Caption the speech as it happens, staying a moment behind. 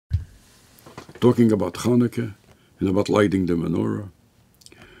talking about Hanukkah and about lighting the menorah.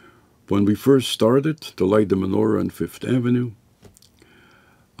 When we first started to light the menorah on Fifth Avenue,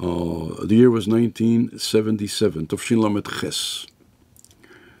 the year was 1977, Tofshin Lamed Ches.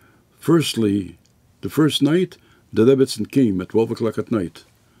 Firstly, the first night, the Rebbetzin came at 12 o'clock at night.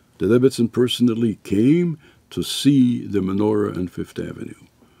 The Rebbetzin personally came to see the menorah on Fifth Avenue.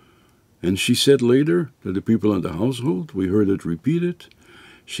 And she said later to the people in the household, we heard it repeated,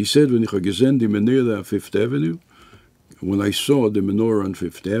 she said, when I gesehen die menorah on Fifth Avenue, when I saw the menorah on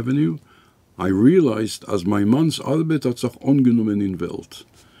Fifth Avenue, I realized, as my man's Arbeit hat sich angenommen in Welt.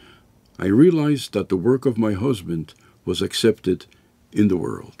 I realized that the work of my husband was accepted in the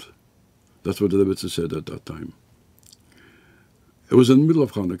world. That's what the Rebbe said at that time. It was in the middle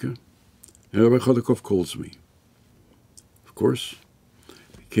of Hanukkah, and Rabbi Hodakov calls me. Of course,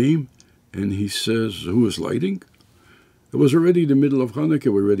 he came, and he says, who is lighting? It was already the middle of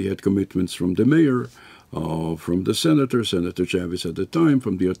Hanukkah. We already had commitments from the mayor, from the Senator Chavez at the time,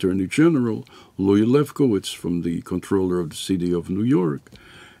 from the Attorney General, Louis Lefkowitz, from the Controller of the City of New York,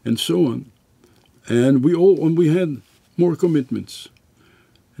 and so on. And we had more commitments.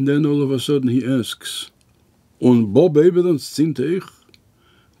 And then all of a sudden he asks, on Bob Abrams Lighting,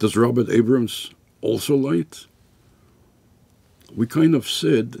 does Robert Abrams also light? We kind of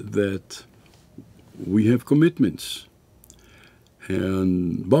said that we have commitments.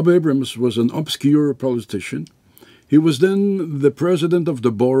 And Bob Abrams was an obscure politician. He was then the president of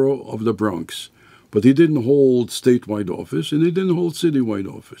the borough of the Bronx, but he didn't hold statewide office and he didn't hold citywide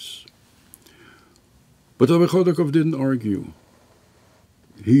office. But Rabbi Hodakov didn't argue.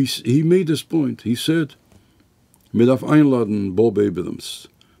 He made this point. He said, "Mir darf einladen Bob Abrams,"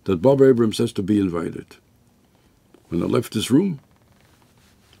 that Bob Abrams has to be invited. When I left this room,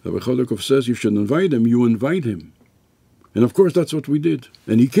 Rabbi Hodakov says, you should invite him. You invite him. And of course, that's what we did.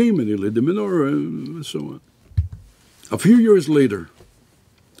 And he came and he lit the menorah and so on. A few years later,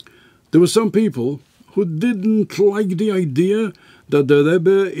 there were some people who didn't like the idea that the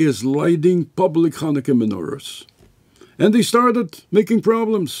Rebbe is lighting public Hanukkah menorahs. And they started making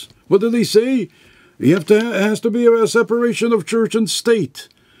problems. What did they say? It has to be a separation of church and state.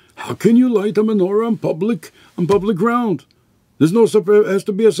 How can you light a menorah on public ground? Has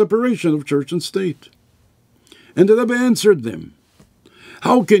to be a separation of church and state. And the Rebbe answered them,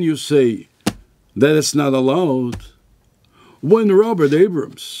 how can you say that it's not allowed when Robert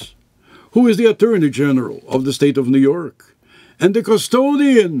Abrams, who is the Attorney General of the state of New York and the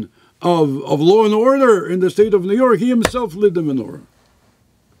custodian of law and order in the state of New York, he himself lit the menorah?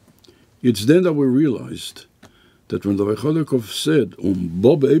 It's then that we realized that when Rabbi Hodakov said,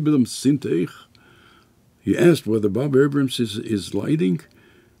 Bob Abrams Lighting, he asked whether Bob Abrams is lighting.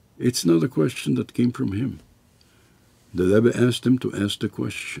 It's not a question that came from him. The Rebbe asked him to ask the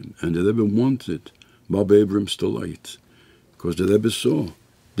question, and the Rebbe wanted Bob Abrams to light, because the Rebbe saw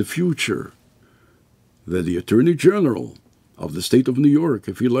the future, that the Attorney General of the state of New York,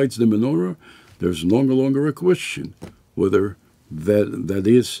 if he lights the menorah, there's no longer a question whether that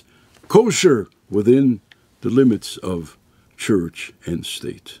is kosher within the limits of church and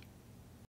state.